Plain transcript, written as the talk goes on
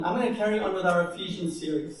I'm going to carry on with our Ephesians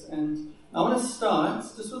series, and I want to start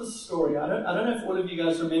just with a story. I don't know if all of you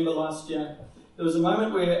guys remember last year. There was a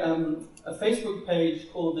moment where a Facebook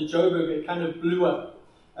page called the Joe Burger kind of blew up.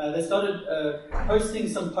 They started posting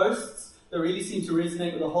some posts that really seemed to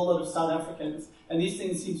resonate with a whole lot of South Africans, and these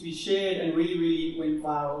things seemed to be shared and really went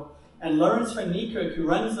viral. And Lawrence van Niekerk, who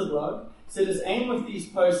runs the blog, said his aim with these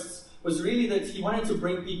posts was really that he wanted to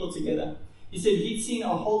bring people together. He said he'd seen a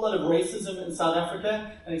whole lot of racism in South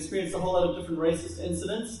Africa and experienced a whole lot of different racist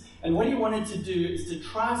incidents. And what he wanted to do is to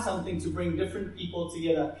try something to bring different people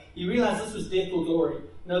together. He realized this was death or glory.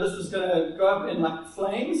 You know, this was going to go up in like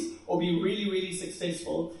flames or be really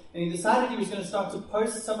successful. And he decided he was going to start to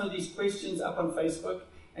post some of these questions up on Facebook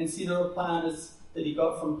and see the replies that he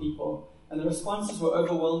got from people. And the responses were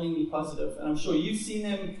overwhelmingly positive. And I'm sure you've seen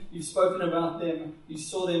them, you've spoken about them, you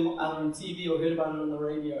saw them either on TV or heard about it on the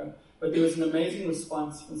radio. But there was an amazing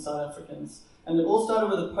response from South Africans. And it all started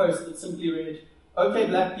with a post that simply read, "Okay,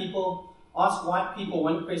 black people, ask white people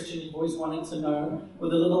one question you've always wanted to know,"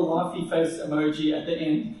 with a little laughy face emoji at the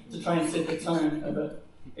end to try and set the tone a bit.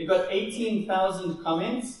 It got 18,000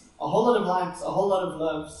 comments, a whole lot of likes, a whole lot of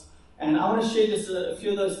loves. And I want to share just a few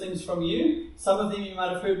of those things from you. Some of them you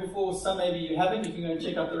might have heard before, some maybe you haven't. You can go and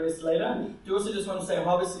check out the rest later. I do also just want to say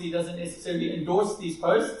Harvest City doesn't necessarily endorse these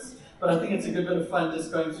posts, but I think it's a good bit of fun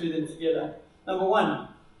just going through them together. Number one,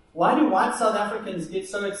 why do white South Africans get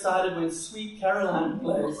so excited when Sweet Caroline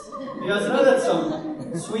plays? You guys know that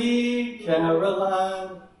song? Sweet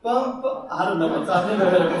Caroline. Bum, bum. I don't know, I've never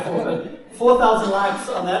heard it before, but 4,000 likes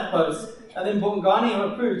on that post. And then Bongani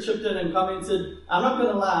Mapu chipped in and commented, "I'm not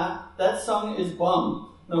going to lie, that song is bomb.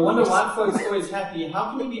 No wonder white folks are always happy.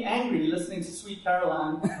 How can you be angry listening to Sweet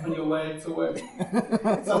Caroline on your way to work?"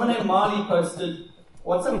 Someone named Marley posted,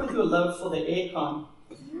 "What's up with your love for the aircon?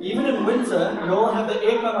 Even in winter, you all have the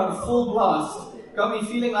aircon on full blast. Got me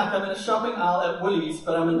feeling like I'm in a shopping aisle at Woolies,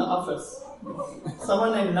 but I'm in the office."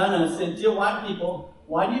 Someone named Nana said, "Dear white people,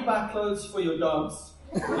 why do you buy clothes for your dogs?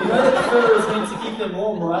 You know that fur is meant to keep them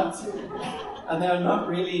warm, right? And they are not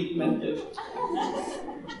really naked."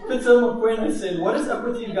 Peter Mokwena said, "What is up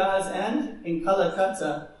with you guys and in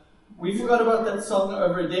Kalakata? We forgot about that song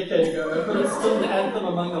over a decade ago, but it's still an anthem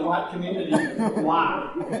among the white community.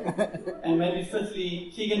 Wow." And maybe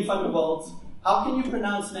fifthly, Keegan van der Walt, "How can you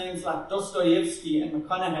pronounce names like Dostoevsky and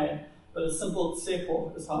McConaughey, but a simple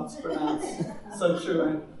Tsepo is hard to pronounce?" So true,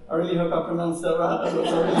 eh? I really hope I pronounced that right. That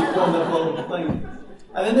was a really wonderful thing.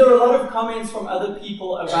 And then there were a lot of comments from other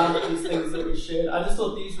people about these things that we shared. I just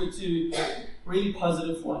thought these were two really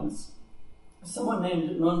positive ones. Someone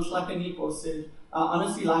named Non Shlakaniko said, "I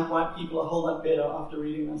honestly like white people a whole lot better after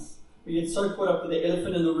reading this. We get so caught up with the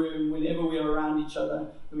elephant in the room whenever we are around each other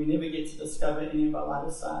that we never get to discover any of our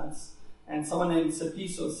lighter sides." And someone named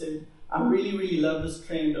Sapiso said, "I really love this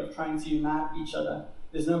trend of trying to unite each other.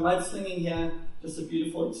 There's no mudslinging here, just a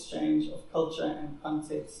beautiful exchange of culture and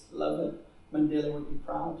context. Love it. Mandela would be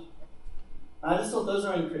proud." I just thought those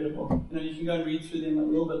are incredible. You know, you can go and read through them a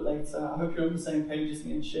little bit later. I hope you're on the same page as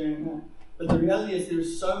me in sharing that. But the reality is there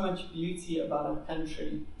is so much beauty about our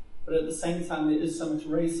country, but at the same time there is so much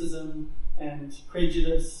racism and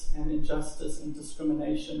prejudice and injustice and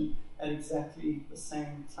discrimination at exactly the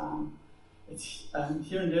same time. It's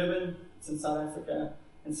here in Durban, it's in South Africa,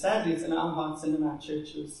 and sadly it's in our hearts and in our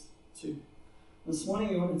churches too. This morning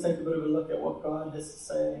we want to take a bit of a look at what God has to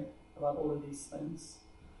say about all of these things.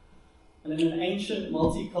 And in an ancient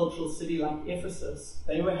multicultural city like Ephesus,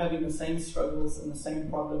 they were having the same struggles and the same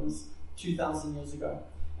problems 2,000 years ago.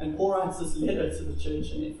 And Paul writes this letter to the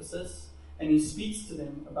church in Ephesus, and he speaks to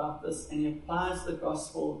them about this, and he applies the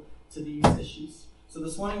gospel to these issues. So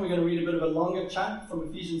this morning we're going to read a bit of a longer chunk from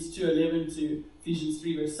Ephesians 2:11 to Ephesians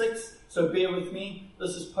 3 verse 6. So bear with me.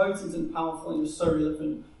 This is potent and powerful and is so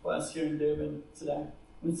relevant for us here in Durban today.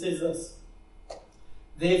 And it says this: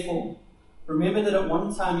 "Therefore, remember that at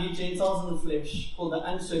one time you Gentiles in the flesh, called the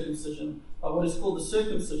uncircumcision, by what is called the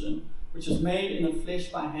circumcision, which is made in the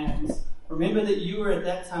flesh by hands. Remember that you were at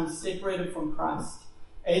that time separated from Christ,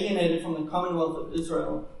 alienated from the commonwealth of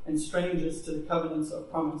Israel, and strangers to the covenants of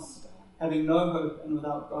promise, having no hope and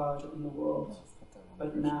without God in the world.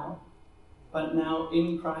 But now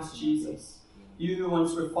in Christ Jesus, you who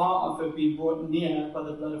once were far off have been brought near by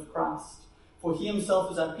the blood of Christ. For he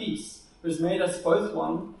himself is our peace, who has made us both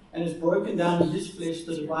one, and has broken down in his flesh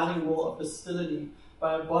the dividing wall of hostility,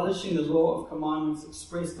 by abolishing the law of commandments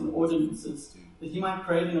expressed in ordinances, that he might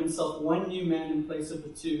create in himself one new man in place of the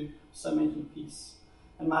two, so making peace,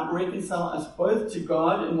 and might reconcile us both to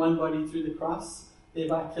God in one body through the cross,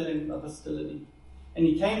 thereby killing the hostility. And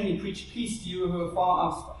he came and he preached peace to you who are far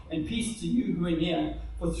off, and peace to you who are near.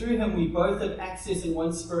 For through him we both have access in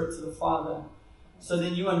one spirit to the Father. So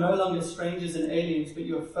then you are no longer strangers and aliens, but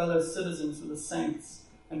you are fellow citizens with the saints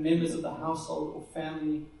and members of the household or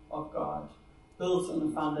family of God, built on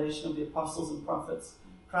the foundation of the apostles and prophets,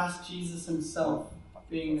 Christ Jesus himself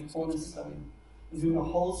being the cornerstone, in whom the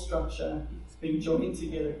whole structure, being joined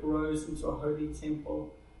together, grows into a holy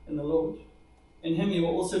temple in the Lord. In him you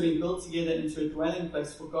are also being built together into a dwelling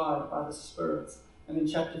place for God by the Spirit. And in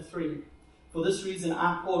chapter 3, for this reason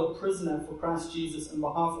I, Paul, a prisoner for Christ Jesus, on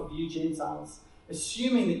behalf of you Gentiles,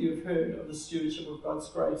 assuming that you have heard of the stewardship of God's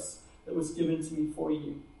grace that was given to me for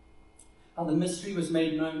you, how the mystery was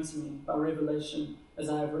made known to me by revelation, as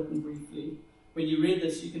I have written briefly. When you read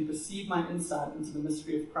this, you can perceive my insight into the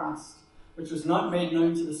mystery of Christ, which was not made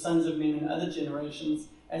known to the sons of men in other generations,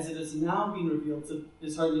 as it has now been revealed to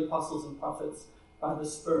his holy apostles and prophets by the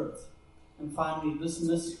Spirit. And finally, this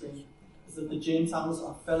mystery is that the Gentiles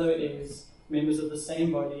are fellow heirs, members of the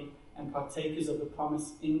same body, and partakers of the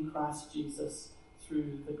promise in Christ Jesus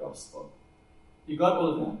through the gospel. You got all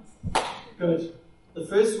of that? Good. The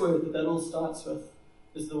first word that all starts with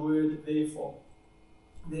is the word therefore.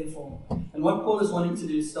 Therefore. And what Paul is wanting to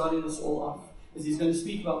do, starting this all off, is he's going to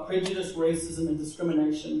speak about prejudice, racism, and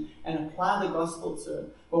discrimination and apply the gospel to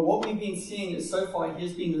it. But what we've been seeing is so far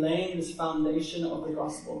he's been laying this foundation of the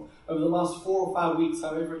gospel. Over the last 4 or 5 weeks,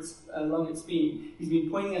 however long it's been, he's been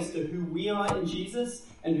pointing us to who we are in Jesus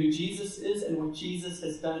and who Jesus is and what Jesus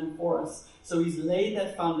has done for us. So he's laid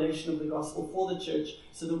that foundation of the gospel for the church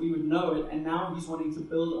so that we would know it, and now he's wanting to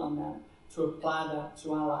build on that, to apply that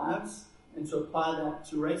to our lives and to apply that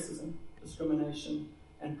to racism, discrimination,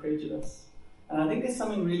 and prejudice. And I think there's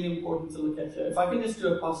something really important to look at here. If I can just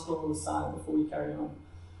do a pastoral aside before we carry on.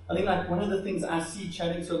 I think like one of the things I see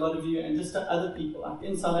chatting to a lot of you and just to other people, like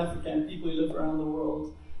in South Africa and people who live around the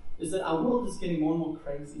world, is that our world is getting more and more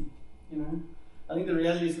crazy, you know? I think the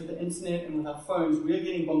reality is with the internet and with our phones, we're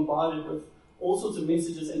getting bombarded with all sorts of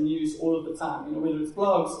messages and news all of the time. You know, whether it's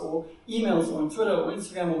blogs or emails or on Twitter or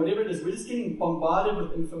Instagram or whatever it is, we're just getting bombarded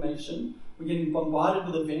with information. We're getting bombarded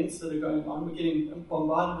with events that are going on. We're getting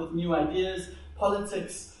bombarded with new ideas,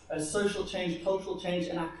 politics, social change, cultural change,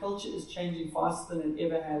 and our culture is changing faster than it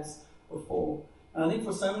ever has before. And I think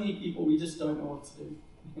for so many people, we just don't know what to do.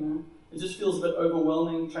 You know, it just feels a bit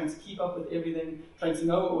overwhelming, trying to keep up with everything, trying to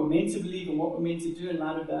know what we're meant to believe and what we're meant to do in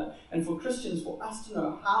light of that. And for Christians, for us to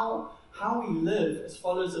know how we live as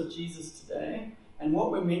followers of Jesus today, and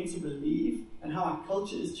what we're meant to believe, and how our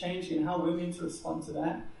culture is changing, and how we're meant to respond to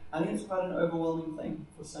that, I think it's quite an overwhelming thing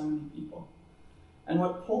for so many people. And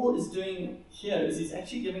what Paul is doing here is he's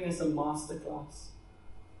actually giving us a masterclass.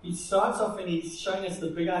 He starts off and he's showing us the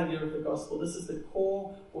big idea of the gospel. This is the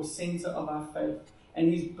core or center of our faith.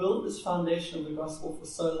 And he's built this foundation of the gospel for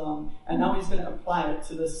so long. And now he's going to apply it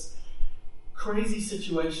to this crazy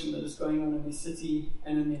situation that is going on in their city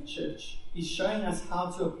and in their church. He's showing us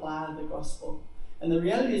how to apply the gospel. And the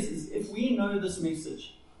reality is if we know this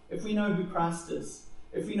message, if we know who Christ is,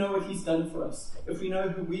 if we know what he's done for us, if we know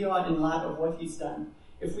who we are in light of what he's done,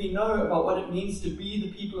 if we know about what it means to be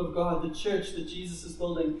the people of God, the church that Jesus is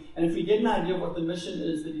building, and if we get an idea of what the mission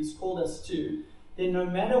is that he's called us to, then no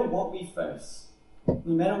matter what we face, no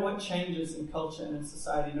matter what changes in culture and in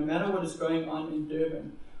society, no matter what is going on in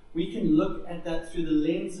Durban, we can look at that through the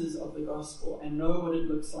lenses of the gospel and know what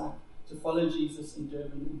it looks like to follow Jesus in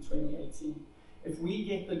Durban in 2018. If we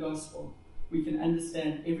get the gospel, we can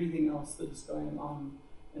understand everything else that is going on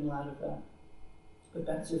in light of that. But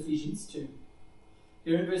back to Ephesians 2.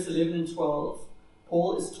 Here in verse 11 and 12,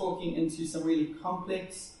 Paul is talking into some really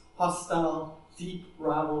complex, hostile, deep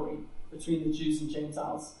rivalry between the Jews and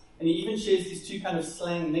Gentiles. And he even shares these two kind of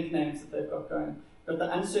slang nicknames that they've got going. Got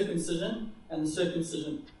the uncircumcision and the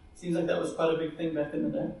circumcision. Seems like that was quite a big thing back in the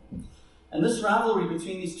day. And this rivalry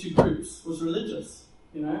between these two groups was religious,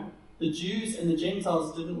 you know. The Jews and the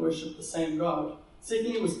Gentiles didn't worship the same God.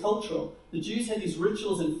 Secondly, it was cultural. The Jews had these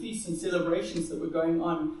rituals and feasts and celebrations that were going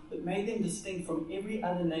on that made them distinct from every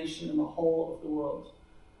other nation in the whole of the world.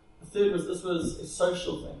 The third was this was a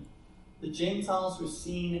social thing. The Gentiles were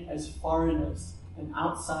seen as foreigners and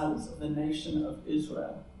outsiders of the nation of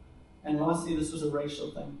Israel. And lastly, this was a racial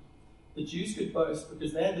thing. The Jews could boast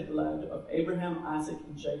because they had the blood of Abraham, Isaac,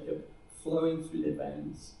 and Jacob flowing through their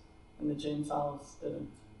veins, and the Gentiles didn't.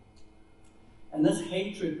 And this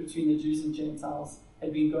hatred between the Jews and Gentiles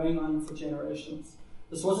had been going on for generations.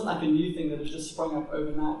 This wasn't like a new thing that had just sprung up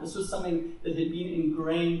overnight. This was something that had been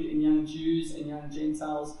ingrained in young Jews and young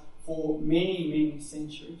Gentiles for many, many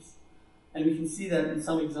centuries. And we can see that in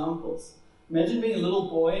some examples. Imagine being a little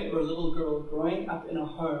boy or a little girl growing up in a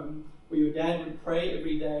home where your dad would pray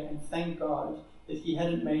every day and thank God that he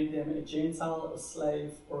hadn't made them a Gentile, a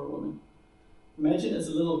slave, or a woman. Imagine as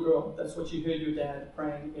a little girl, that's what you heard your dad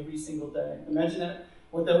praying every single day. Imagine that,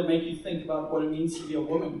 what that would make you think about what it means to be a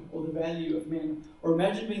woman, or the value of men. Or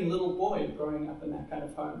imagine being a little boy growing up in that kind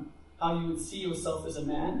of home. How you would see yourself as a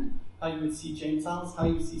man, how you would see Gentiles, how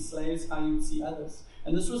you would see slaves, how you would see others.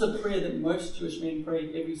 And this was a prayer that most Jewish men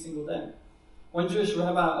prayed every single day. One Jewish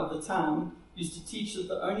rabbi of the time used to teach that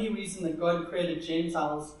the only reason that God created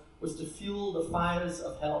Gentiles was to fuel the fires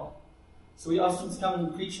of hell. So we asked him to come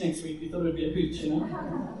and preach next week. We thought it would be a hoot, you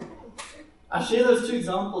know. I share those two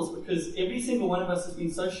examples because every single one of us has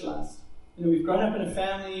been socialized. You know, we've grown up in a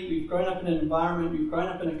family, we've grown up in an environment, we've grown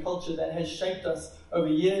up in a culture that has shaped us over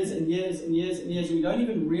years and years and years and years, and we don't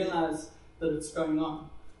even realize that it's going on.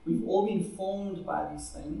 We've all been formed by these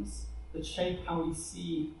things that shape how we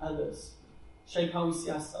see others, shape how we see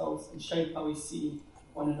ourselves, and shape how we see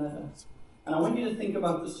one another. And I want you to think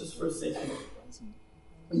about this just for a second.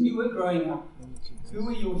 When you were growing up, who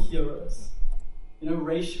were your heroes? You know,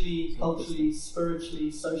 racially, culturally, spiritually,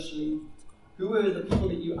 socially. Who were the people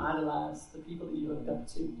that you idolized, the people that you looked up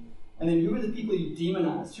to? And then who were the people you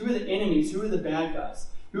demonized? Who were the enemies? Who were the bad guys?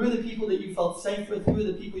 Who were the people that you felt safe with? Who were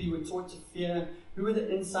the people you were taught to fear? Who were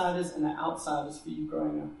the insiders and the outsiders for you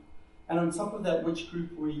growing up? And on top of that, which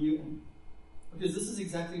group were you in? Because this is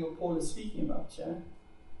exactly what Paul is speaking about, yeah?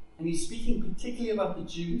 And he's speaking particularly about the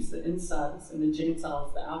Jews, the insiders, and the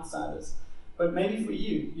Gentiles, the outsiders. But maybe for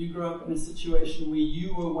you, you grew up in a situation where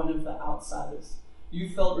you were one of the outsiders. You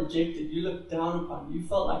felt rejected. You looked down upon. You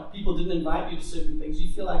felt like people didn't invite you to certain things.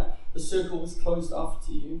 You feel like the circle was closed off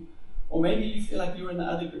to you. Or maybe you feel like you were in the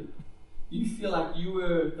other group. You feel like you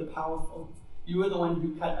were the powerful. You were the one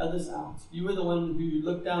who cut others out. You were the one who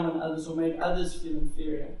looked down on others or made others feel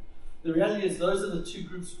inferior. The reality is those are the two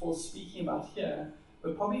groups Paul's speaking about here.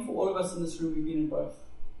 But probably for all of us in this room, we've been in both.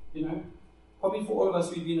 You know? Probably for all of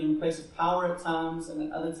us, we've been in a place of power at times, and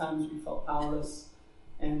at other times we felt powerless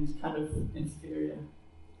and kind of inferior.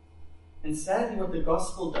 And sadly, what the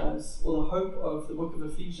gospel does, or the hope of the book of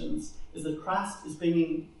Ephesians, is that Christ is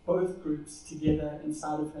bringing both groups together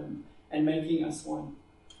inside of him and making us one.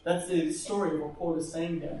 That's the story of what Paul is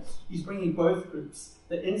saying here. He's bringing both groups,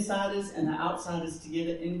 the insiders and the outsiders,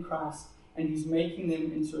 together in Christ, and he's making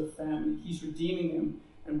them into a family. He's redeeming them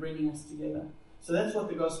and bringing us together. So that's what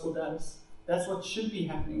the gospel does. That's what should be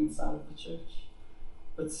happening inside of the church.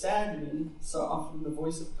 But sadly, so often the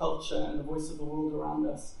voice of culture and the voice of the world around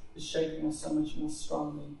us is shaping us so much more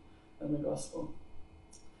strongly than the gospel.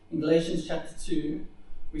 In Galatians chapter 2,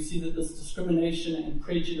 we see that this discrimination and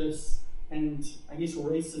prejudice and, I guess,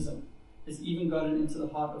 racism has even gotten into the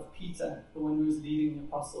heart of Peter, the one who was leading the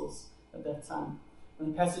apostles at that time.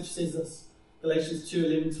 And the passage says this, Galatians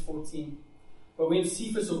 2:11-14. But when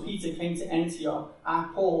Cephas or Peter came to Antioch, I,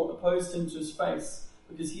 Paul, opposed him to his face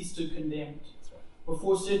because he stood condemned.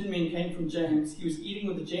 Before certain men came from James, he was eating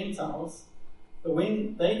with the Gentiles, but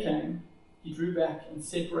when they came, he drew back and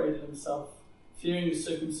separated himself, fearing the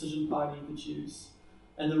circumcision party of the Jews.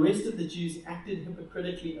 And the rest of the Jews acted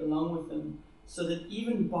hypocritically along with him, so that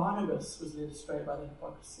even Barnabas was led astray by their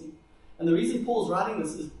hypocrisy. And the reason Paul's writing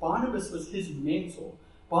this is Barnabas was his mentor.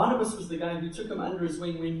 Barnabas was the guy who took him under his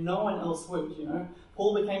wing when no one else would, you know.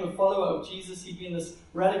 Paul became a follower of Jesus. He'd been this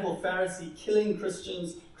radical Pharisee, killing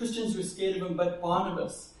Christians. Christians were scared of him, but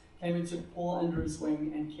Barnabas came and took Paul under his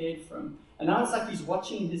wing and cared for him. And now it's like he's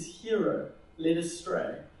watching his hero led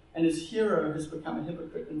astray, and his hero has become a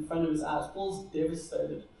hypocrite in front of his eyes. Paul's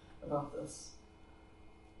devastated about this.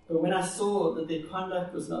 But when I saw that their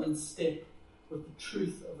conduct was not in step with the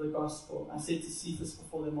truth of the gospel, I said to Cephas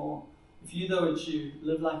before them all, if you, though a Jew,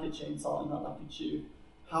 live like a Gentile and not like a Jew,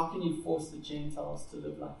 how can you force the Gentiles to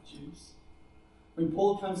live like Jews? When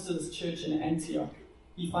Paul comes to this church in Antioch,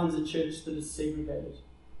 he finds a church that is segregated.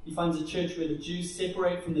 He finds a church where the Jews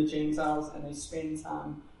separate from the Gentiles and they spend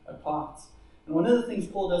time apart. And one of the things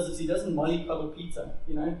Paul does is he doesn't mollycoddle Peter,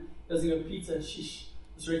 you know. He doesn't go, Peter, sheesh,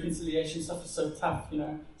 this reconciliation stuff is so tough, you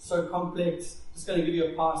know, so complex, just going to give you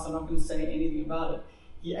a pass, I'm not going to say anything about it.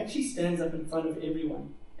 He actually stands up in front of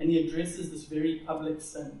everyone and he addresses this very public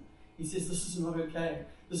sin. He says, this is not okay.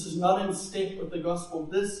 This is not in step with the gospel.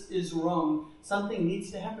 This is wrong. Something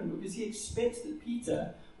needs to happen because he expects that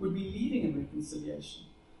Peter would be leading in reconciliation.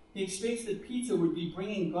 He expects that Peter would be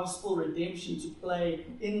bringing gospel redemption to play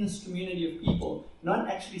in this community of people, not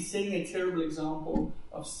actually setting a terrible example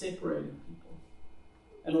of separating people.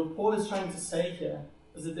 And what Paul is trying to say here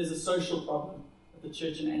is that there's a social problem at the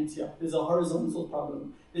church in Antioch. There's a horizontal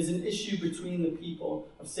problem. There's an issue between the people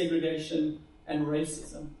of segregation and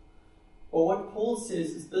racism. But what Paul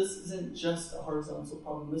says is this isn't just a horizontal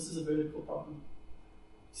problem. This is a vertical problem.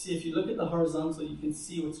 See, if you look at the horizontal, you can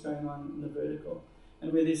see what's going on in the vertical.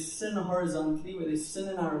 And where there's sin horizontally, where there's sin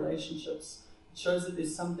in our relationships, it shows that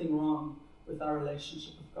there's something wrong with our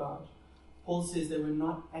relationship with God. Paul says that we're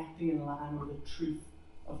not acting in line with the truth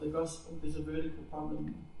of the gospel. There's a vertical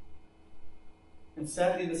problem. And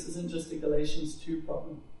sadly, this isn't just a Galatians 2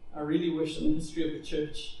 problem. I really wish in the history of the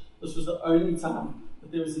church, this was the only time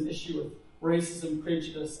that there was an issue with racism,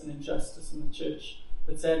 prejudice, and injustice in the church.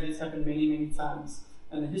 But sadly, it's happened many, many times.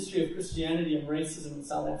 And the history of Christianity and racism in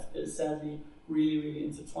South Africa is sadly really, really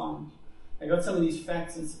intertwined. I got some of these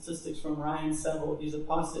facts and statistics from Ryan Saville. He's a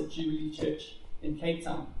pastor at Jubilee Church in Cape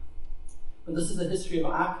Town. But this is the history of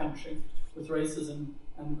our country with racism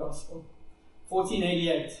and the gospel.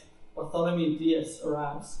 1488, Bartholomew Dias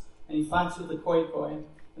arrives, and he fights with the Khoikhoi,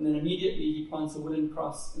 and then immediately he plants a wooden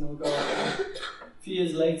cross in Algoa Bay. A few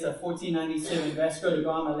years later, 1497, Vasco da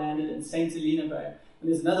Gama landed in St. Helena Bay, and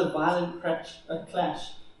there's another violent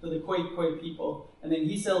clash with the Khoikhoi people, and then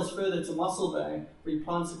he sails further to Mossel Bay, where he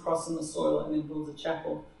plants a cross in the soil and then builds a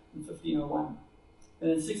chapel in 1501. And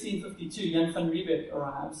in 1652, Jan van Riebeck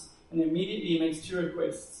arrives, and immediately he makes two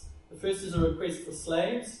requests. The first is a request for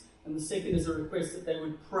slaves, and the second is a request that they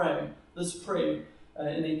would pray this prayer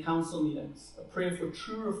in their council meetings. A prayer for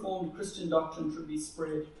true Reformed Christian doctrine should be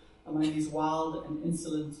spread among these wild and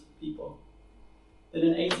insolent people. Then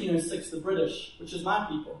in 1806, the British, which is my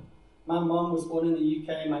people. My mom was born in the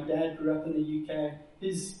UK, my dad grew up in the UK.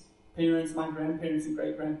 His parents, my grandparents and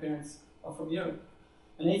great-grandparents are from Europe.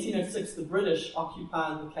 In 1806, the British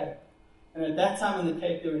occupied the Cape. And at that time in the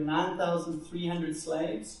Cape, there were 9,300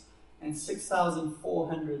 slaves and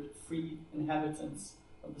 6,400 free inhabitants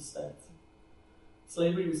of the state.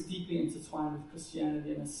 Slavery was deeply intertwined with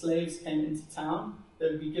Christianity, and as slaves came into town, they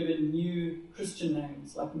would be given new Christian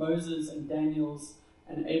names like Moses and Daniel's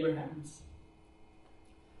and Abraham's.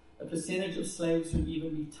 A percentage of slaves would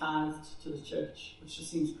even be tithed to the church, which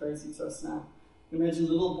just seems crazy to us now. Imagine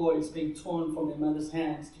little boys being torn from their mother's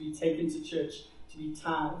hands to be taken to church, to be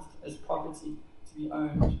tithed as property, to be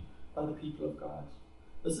owned by the people of God.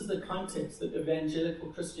 This is the context that evangelical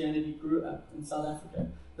Christianity grew up in South Africa.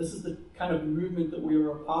 This is the kind of movement that we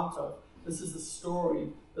were a part of. This is the story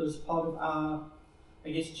that is part of our,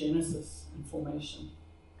 genesis and formation.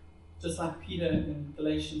 Just like Peter in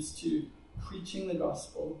Galatians 2, preaching the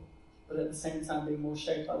gospel, but at the same time being more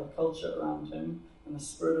shaped by the culture around him and the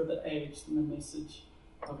spirit of the age than the message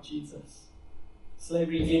of Jesus.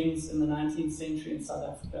 Slavery ends in the 19th century in South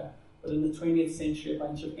Africa, but in the 20th century, a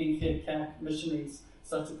bunch of NK missionaries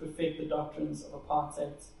start to perfect the doctrines of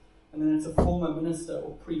apartheid. And then it's a former minister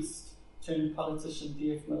or priest turned politician,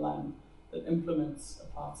 D.F. Milan, that implements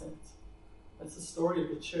apartheid. That's the story of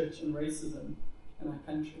the church and racism in our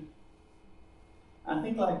country. And I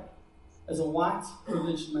think, as a white,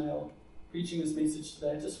 privileged male preaching this message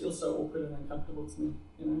today, it just feels so awkward and uncomfortable to me,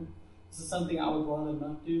 This is something I would rather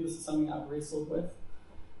not do. This is something I've wrestled with.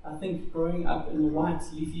 I think growing up in the white,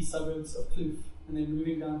 leafy suburbs of Kloof and then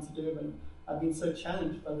moving down to Durban, I've been so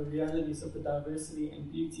challenged by the realities of the diversity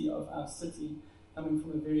and beauty of our city coming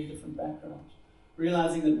from a very different background.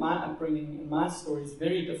 Realizing that my upbringing and my story is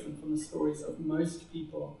very different from the stories of most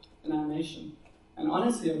people in our nation. And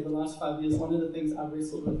honestly, over the last 5 years, one of the things I've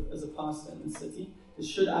wrestled with as a pastor in the city is,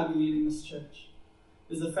 should I be leading this church?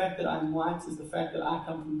 Is the fact that I'm white, is the fact that I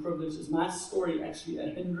come from privilege, is my story actually a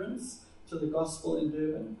hindrance to the gospel in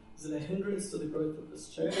Durban? Is it a hindrance to the growth of this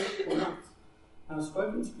church or not? I've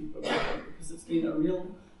spoken to people about that because it's been a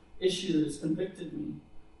real issue that has convicted me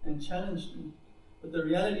and challenged me. But the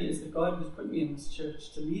reality is that God has put me in this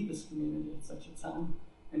church to lead this community at such a time,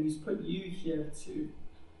 and He's put you here too.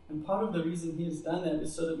 And part of the reason He has done that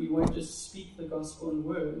is so that we won't just speak the gospel in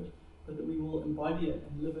word, but that we will embody it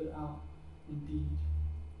and live it out in deed.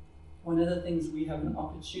 One of the things we have an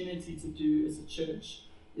opportunity to do as a church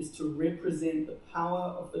is to represent the power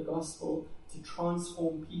of the gospel to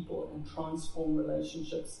transform people and transform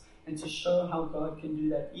relationships, and to show how God can do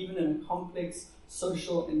that even in a complex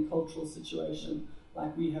social and cultural situation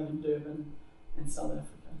like we have in Durban and South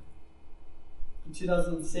Africa. In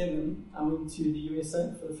 2007, I went to the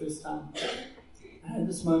USA for the first time. I had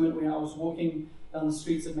this moment where I was walking down the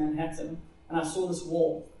streets of Manhattan and I saw this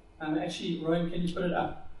wall. Actually, Rowan, can you put it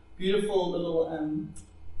up? Beautiful little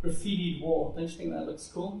graffitied wall. Don't you think that looks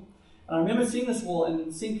cool? And I remember seeing this wall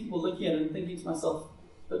and seeing people looking at it and thinking to myself,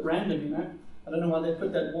 a bit random, I don't know why they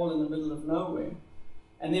put that wall in the middle of nowhere.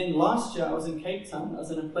 And then last year I was in Cape Town. I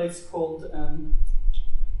was in a place called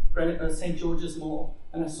St. George's Mall,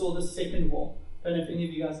 and I saw this second wall. I don't know if any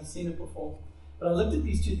of you guys have seen it before. But I looked at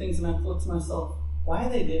these two things and I thought to myself, why are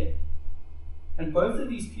they there? And both of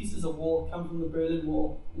these pieces of wall come from the Berlin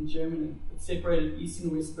Wall in Germany. It separated East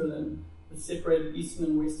and West Berlin. It separated Eastern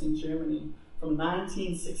and Western Germany from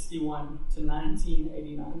 1961 to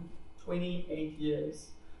 1989, 28 years.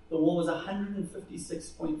 The wall was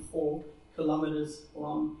 156.4 kilometers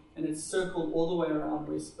long, and it circled all the way around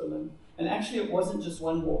West Berlin. And actually, it wasn't just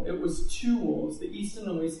one wall. It was two walls, the Eastern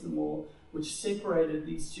and Western Wall, which separated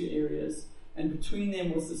these two areas. And between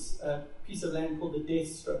them was this piece of land called the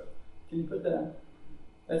Death Strip. Can you put that up?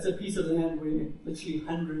 That's a piece of land where literally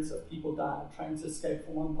hundreds of people died trying to escape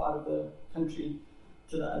from one part of the country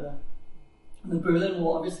to the other. And the Berlin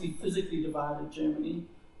Wall obviously physically divided Germany,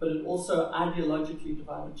 but it also ideologically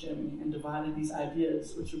divided Germany and divided these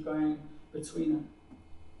ideas which were going between it.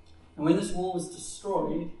 And when this wall was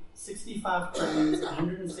destroyed, 65 trains,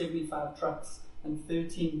 175 trucks, and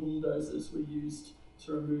 13 bulldozers were used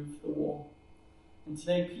to remove the wall. And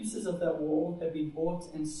today, pieces of that wall have been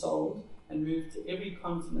bought and sold and moved to every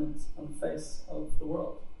continent on the face of the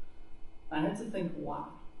world. I had to think, why?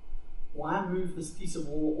 Why move this piece of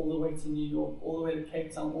wall all the way to New York, all the way to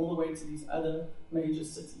Cape Town, all the way to these other major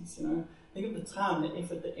cities? You know, think of the time, the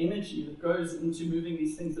effort, the energy that goes into moving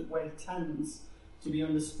these things that weigh tons to be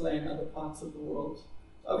on display in other parts of the world.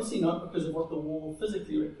 Obviously not because of what the wall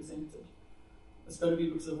physically represented. It's got to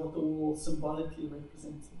be because of what the wall symbolically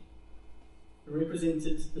represented. It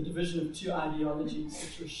represented the division of two ideologies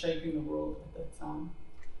which were shaping the world at that time.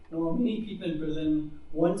 And while many people in Berlin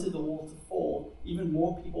wanted the wall to fall, even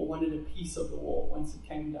more people wanted a piece of the wall once it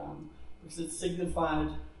came down, because it signified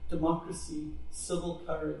democracy, civil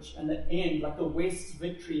courage, and the end, like the West's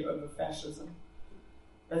victory over fascism.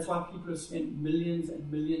 That's why people have spent millions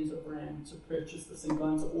and millions of rand to purchase this and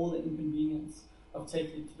gone to all the inconvenience of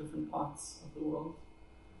taking it to different parts of the world.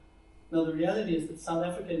 Now, the reality is that South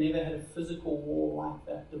Africa never had a physical wall like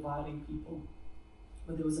that dividing people.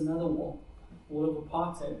 But there was another wall of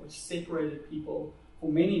apartheid, which separated people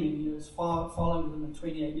for many, many years, far longer than the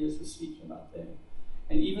 28 years we're speaking about there.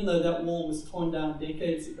 And even though that wall was torn down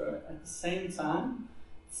decades ago, at the same time,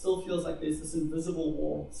 it still feels like there's this invisible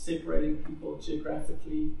wall separating people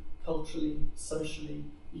geographically, culturally, socially,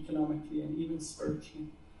 economically, and even spiritually.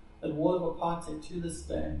 That wall of apartheid, to this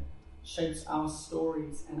day, shapes our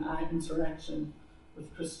stories and our interaction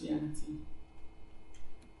with Christianity.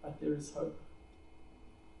 But there is hope.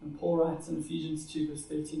 And Paul writes in Ephesians 2, verse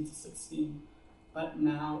 13 to 16, "But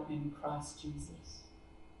now in Christ Jesus."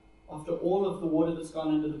 After all of the water that's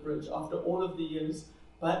gone under the bridge, after all of the years,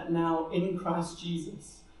 but now in Christ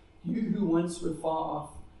Jesus, you who once were far off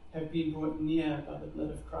have been brought near by the blood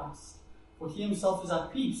of Christ. For he himself is our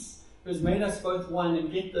peace, who has made us both one,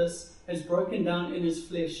 and get this, has broken down in his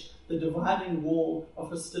flesh the dividing wall of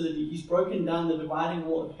hostility. He's broken down the dividing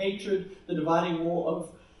wall of hatred, the dividing wall of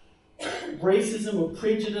racism, of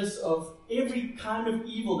prejudice, of every kind of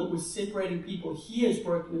evil that was separating people. He has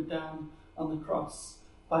broken it down on the cross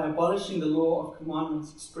by abolishing the law of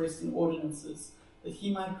commandments expressed in ordinances, that he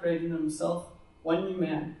might create in himself one new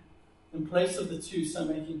man in place of the two, so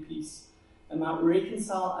making peace, and might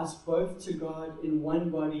reconcile us both to God in one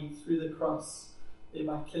body through the cross,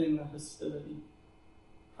 thereby killing the hostility.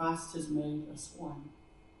 Christ has made us one.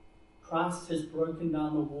 Christ has broken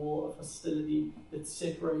down the wall of hostility that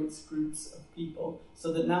separates groups of people,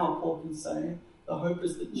 so that now, Paul can say, the hope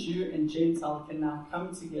is that Jew and Gentile can now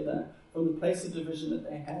come together from the place of division that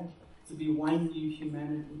they had to be one new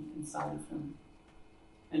humanity inside of him.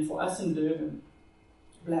 And for us in Durban,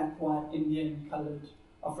 black, white, Indian, coloured,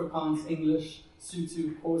 Afrikaans, English,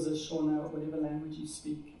 Sotho, Xhosa, Shona, whatever language you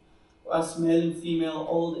speak, for us male and female,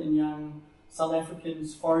 old and young, South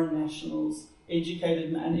Africans, foreign nationals,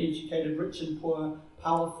 educated and uneducated, rich and poor,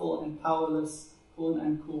 powerful and powerless, cool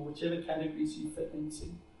and uncool, whichever categories you fit into,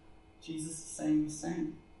 Jesus is saying the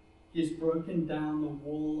same. He has broken down the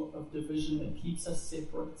wall of division that keeps us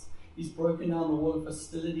separate. He's broken down the wall of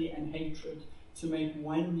hostility and hatred to make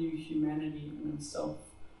one new humanity in himself,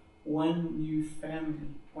 one new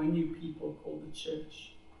family, one new people called the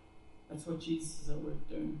church. That's what Jesus is at work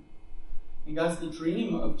doing. And guys, the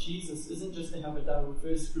dream of Jesus isn't just to have a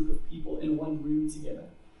diverse group of people in one room together.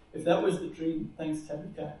 If that was the dream, thanks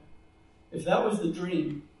Tabitha. If that was the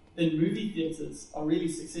dream, then movie theaters are really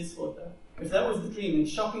successful at that. If that was the dream, then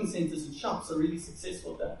shopping centers and shops are really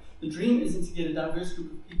successful at that. The dream isn't to get a diverse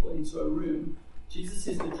group of people into a room. Jesus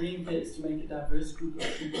says the dream here is to make a diverse group of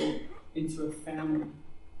people into a family.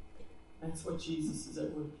 That's what Jesus is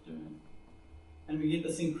at work doing. And we get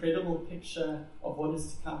this incredible picture of what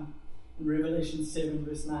is to come in Revelation 7,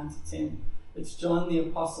 verse 9 to 10. It's John the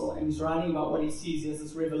Apostle, and he's writing about what he sees. He has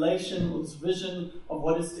this revelation or this vision of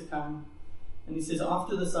what is to come. And he says,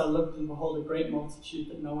 "After this I looked, and behold, a great multitude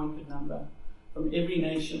that no one could number, from every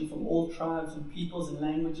nation, from all tribes and peoples and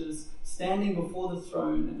languages, standing before the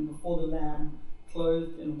throne and before the Lamb,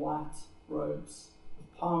 clothed in white robes,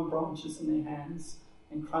 with palm branches in their hands,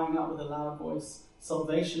 and crying out with a loud voice,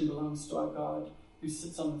 "Salvation belongs to our God, who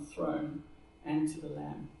sits on the throne, and to the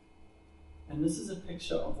Lamb." And this is a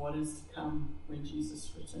picture of what is to come when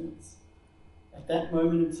Jesus returns. At that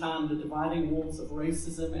moment in time, the dividing walls of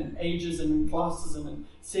racism and ageism and classism and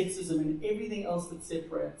sexism and everything else that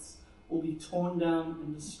separates will be torn down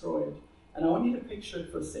and destroyed. And I want you to picture it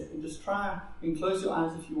for a second. Just try and close your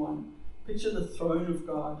eyes if you want. Picture the throne of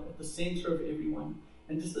God at the center of everyone,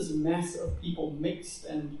 and just this mass of people mixed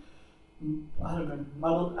and,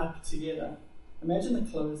 muddled up together. Imagine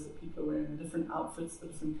the clothes that people are wearing, the different outfits, the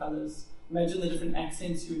different colors. Imagine the different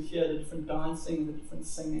accents you would hear, the different dancing, the different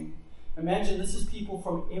singing. Imagine this is people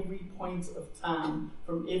from every point of time,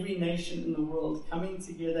 from every nation in the world, coming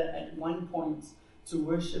together at one point to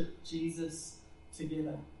worship Jesus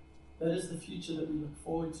together. That is the future that we look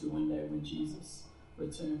forward to one day when Jesus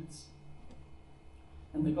returns.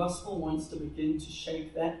 And the gospel wants to begin to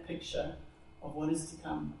shape that picture of what is to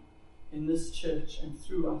come in this church and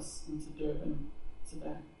through us into Durban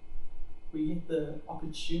today. We get the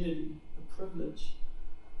opportunity, the privilege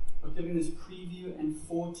of giving this preview and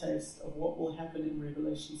foretaste of what will happen in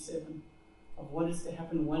Revelation 7, of what is to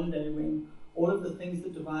happen one day when all of the things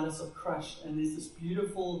that divide us are crushed and there's this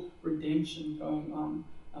beautiful redemption going on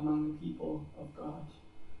among the people of God.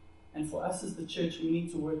 And for us as the church, we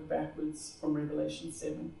need to work backwards from Revelation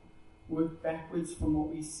 7, work backwards from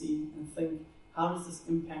what we see and think, how does this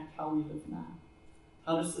impact how we live now?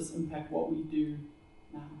 How does this impact what we do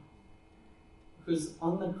now? Because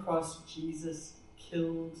on the cross, Jesus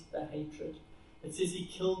killed the hatred. It says he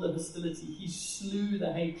killed the hostility. He slew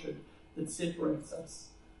the hatred that separates us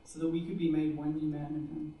so that we could be made one new man in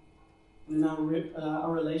him. And in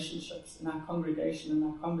our relationships, in our congregation, in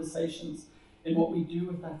our conversations, in what we do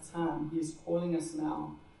with our time, he is calling us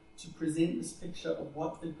now to present this picture of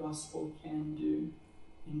what the gospel can do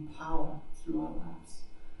in power through our lives.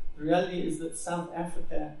 The reality is that South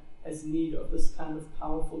Africa has need of this kind of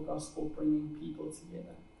powerful gospel bringing people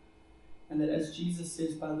together. And that as Jesus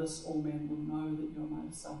says, by this all men will know that you are my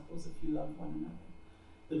disciples if you love one another.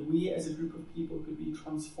 That we as a group of people could be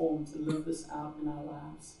transformed to live this out in our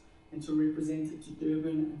lives and to represent it to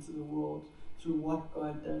Durban and to the world through what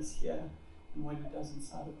God does here and what he does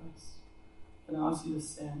inside of us. Can I ask you to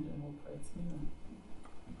stand and we'll pray together?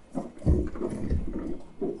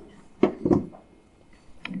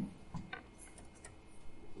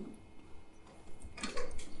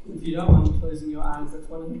 If you don't mind closing your eyes, that's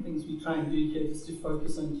one of the things we try and do here, just to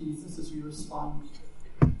focus on Jesus as we respond.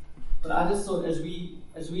 But I just thought as we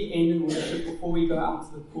end in worship, before we go out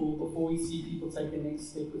to the pool, before we see people take the next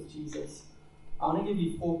step with Jesus, I want to give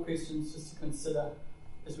you 4 questions just to consider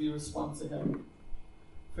as we respond to him.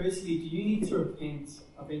 Firstly, do you need to repent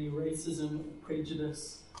of any racism,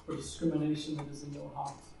 prejudice, or discrimination that is in your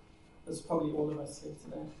heart? That's probably all of us here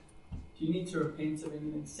today. Do you need to repent of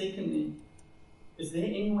anything? Secondly, is there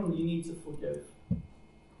anyone you need to forgive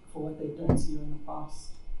for what they've done to you in the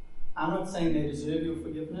past? I'm not saying they deserve your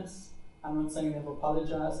forgiveness. I'm not saying they've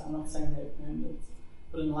apologized. I'm not saying they've earned it.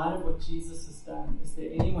 But in light of what Jesus has done, is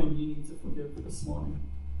there anyone you need to forgive this morning?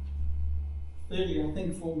 Thirdly, I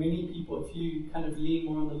think for many people, if you kind of lean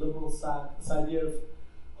more on the liberal side, this idea of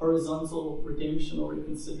horizontal redemption or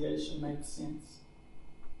reconciliation makes sense.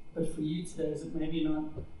 But for you today, is it maybe not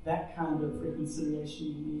that kind of reconciliation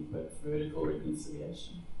you need, but vertical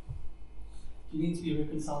reconciliation? Do you need to be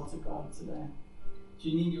reconciled to God today? Do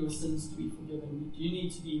you need your sins to be forgiven? Do you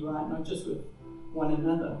need to be right, not just with one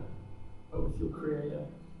another, but with your Creator?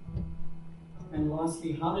 And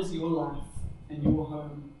lastly, how does your life and your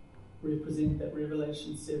home represent that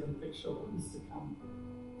Revelation 7 picture of what is to come?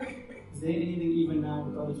 Is there anything even now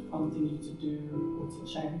that God is prompting you to do or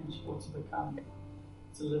to change or to become,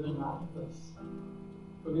 to live in light of this?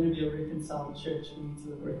 If we're going to be a reconciled church, we need to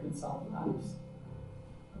live reconciled lives.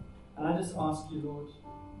 And I just ask you, Lord,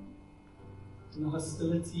 in the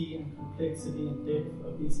hostility and complexity and depth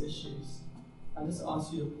of these issues, I just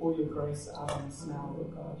ask you to pour your grace out on us now,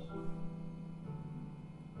 Lord God.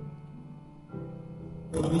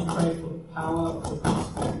 Lord, we pray for the power of the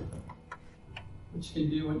gospel, which can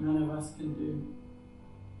do what none of us can do,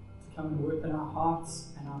 to come and work in our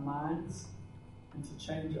hearts and our minds, and to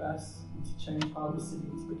change us, and to change Harbour City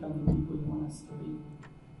to become the people you want us to be.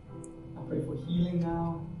 I pray for healing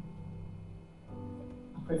now.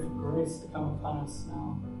 I pray for grace to come upon us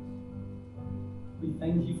now. We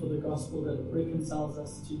thank you for the gospel that reconciles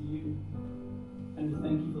us to you, and we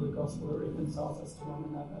thank you for the gospel that reconciles us to one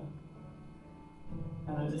another.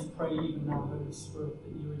 And I just pray even now, Holy Spirit,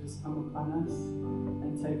 that you would just come upon us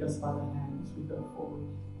and take us by the hand as we go forward.